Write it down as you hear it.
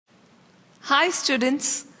Hi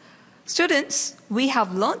students. Students, we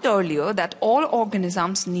have learned earlier that all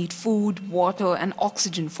organisms need food, water and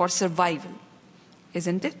oxygen for survival.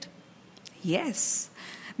 Isn't it? Yes.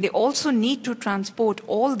 They also need to transport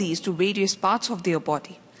all these to various parts of their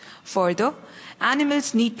body. Further,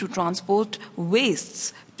 animals need to transport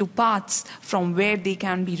wastes to parts from where they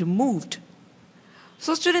can be removed.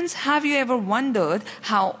 So students, have you ever wondered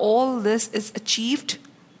how all this is achieved?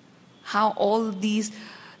 How all these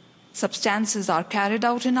substances are carried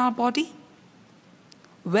out in our body?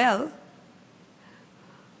 Well,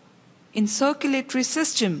 in circulatory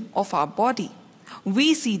system of our body,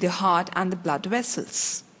 we see the heart and the blood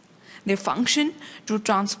vessels. They function to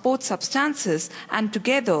transport substances and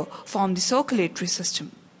together form the circulatory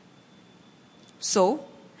system. So,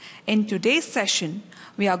 in today's session,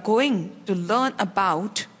 we are going to learn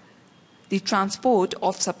about the transport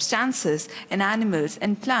of substances in animals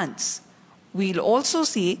and plants. We'll also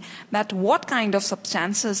see that what kind of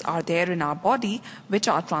substances are there in our body which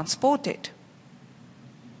are transported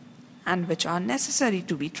and which are necessary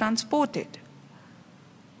to be transported.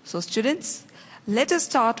 So students, let us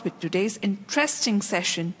start with today's interesting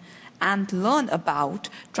session and learn about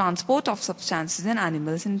transport of substances in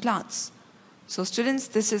animals and plants. So students,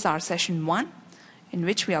 this is our session 1 in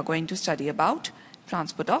which we are going to study about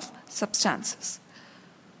transport of substances.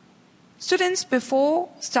 Students, before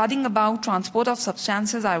studying about transport of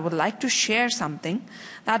substances, I would like to share something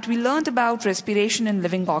that we learned about respiration in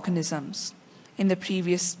living organisms in the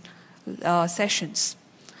previous sessions.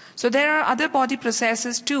 So there are other body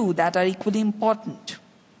processes too that are equally important.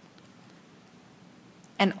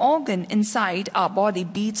 An organ inside our body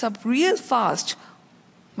beats up real fast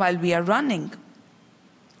while we are running.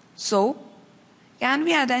 So, can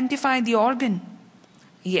we identify the organ?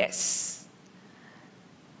 Yes.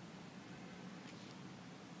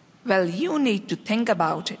 Well, you need to think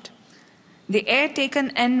about it. The air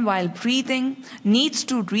taken in while breathing needs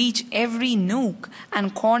to reach every nook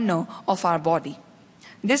and corner of our body.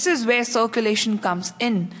 This is where circulation comes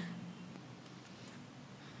in,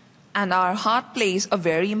 and our heart plays a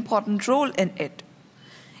very important role in it.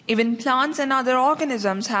 Even plants and other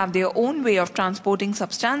organisms have their own way of transporting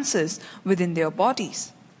substances within their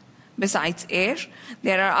bodies. Besides air,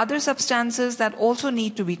 there are other substances that also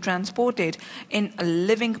need to be transported in a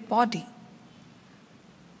living body.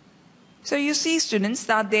 So you see, students,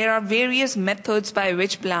 that there are various methods by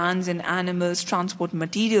which plants and animals transport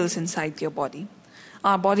materials inside their body.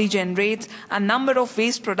 Our body generates a number of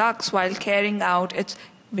waste products while carrying out its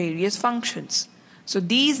various functions. So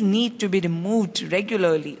these need to be removed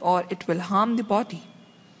regularly or it will harm the body.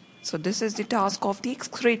 So this is the task of the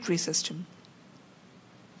excretory system.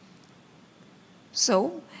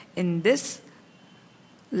 So in this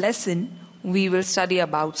lesson, we will study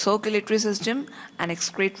about circulatory system and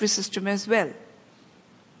excretory system as well.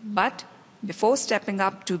 But before stepping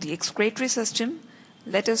up to the excretory system,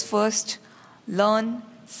 let us first learn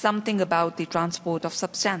something about the transport of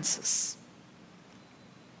substances.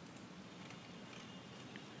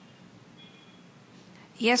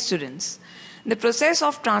 Yes, students, the process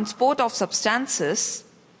of transport of substances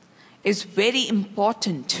is very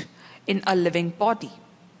important in a living body.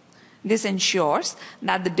 This ensures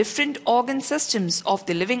that the different organ systems of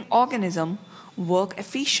the living organism work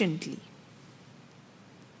efficiently.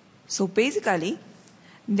 So basically,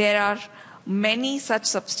 there are many such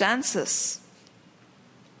substances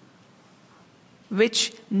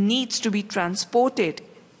which needs to be transported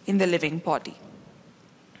in the living body,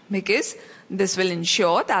 because this will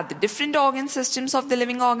ensure that the different organ systems of the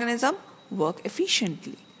living organism work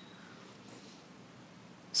efficiently.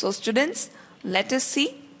 So students, let us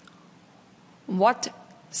see what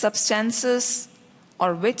substances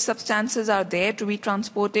or which substances are there to be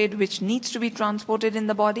transported, which needs to be transported in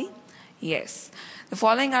the body. Yes, the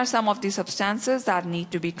following are some of the substances that need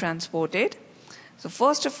to be transported. So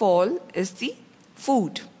first of all is the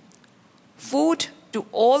food. Food to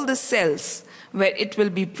all the cells where it will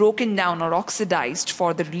be broken down or oxidized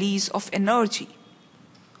for the release of energy.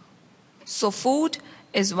 So food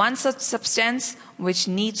is one such substance which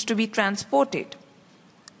needs to be transported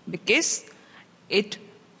because it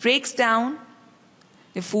breaks down,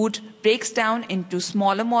 the food breaks down into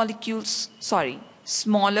smaller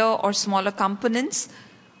components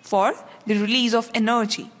for the release of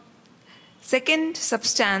energy. Second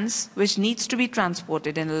substance which needs to be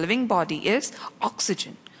transported in a living body is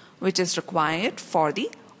oxygen, which is required for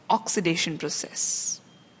the oxidation process.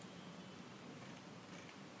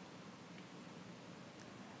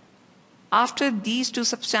 After these two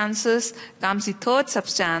substances comes the third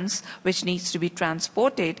substance which needs to be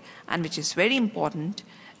transported and which is very important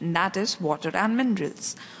and that is water and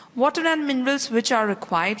minerals. Water and minerals which are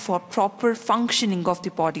required for proper functioning of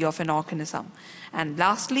the body of an organism. And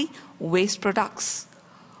lastly, waste products.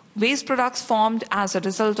 Waste products formed as a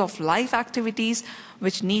result of life activities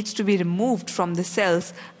which needs to be removed from the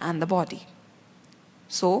cells and the body.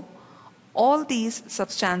 So, all these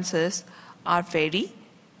substances are very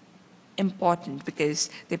important because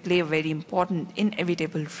they play a very important,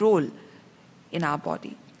 inevitable role in our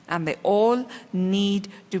body, and they all need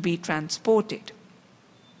to be transported.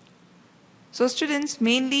 So students,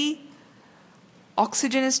 mainly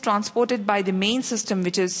oxygen is transported by the main system,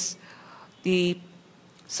 which is the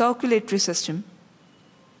circulatory system,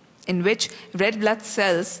 in which red blood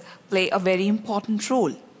cells play a very important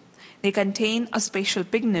role. They contain a special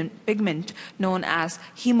pigment known as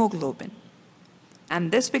hemoglobin.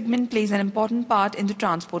 And this pigment plays an important part in the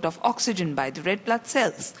transport of oxygen by the red blood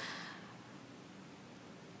cells.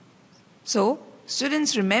 So,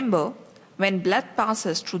 students, remember, when blood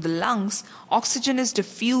passes through the lungs, oxygen is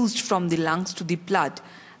diffused from the lungs to the blood,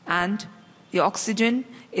 and the oxygen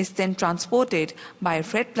is then transported by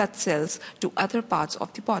red blood cells to other parts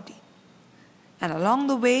of the body. And along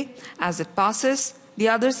the way, as it passes the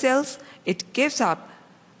other cells, it gives up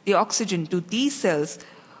the oxygen to these cells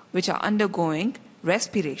which are undergoing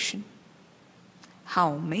respiration.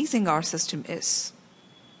 How amazing our system is,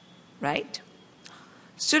 right?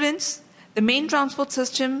 Students, the main transport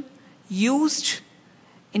system used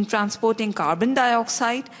in transporting carbon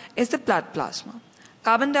dioxide is the blood plasma.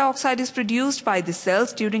 Carbon dioxide is produced by the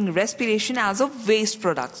cells during respiration as a waste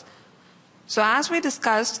product. So as we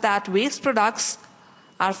discussed that waste products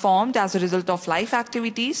are formed as a result of life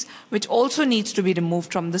activities which also needs to be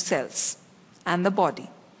removed from the cells and the body.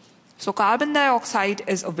 So carbon dioxide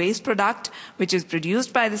is a waste product which is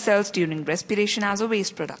produced by the cells during respiration as a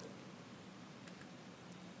waste product.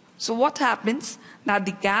 So what happens? That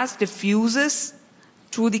the gas diffuses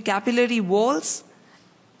through the capillary walls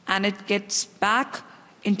and it gets back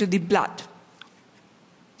into the blood.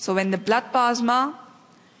 So when the blood plasma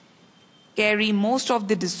carry most of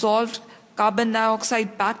the dissolved carbon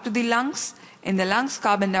dioxide back to the lungs, in the lungs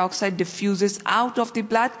carbon dioxide diffuses out of the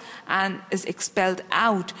blood and is expelled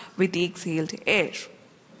out with the exhaled air.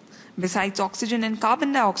 Besides oxygen and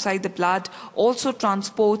carbon dioxide, the blood also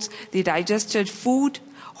transports the digested food,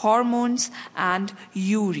 hormones, and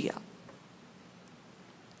urea.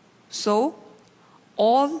 So,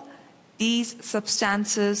 all these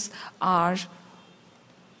substances are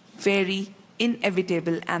very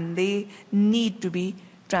inevitable and they need to be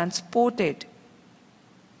transported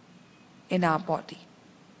in our body,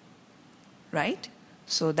 right?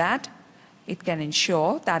 So that it can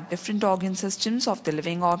ensure that different organ systems of the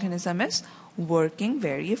living organism is working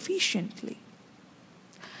very efficiently.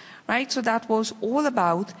 Right, so that was all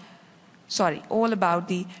about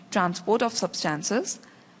the transport of substances.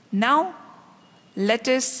 Now, let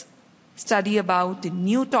us study about the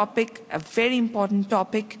new topic, a very important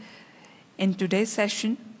topic in today's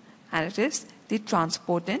session, and it is the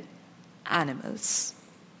transport in animals.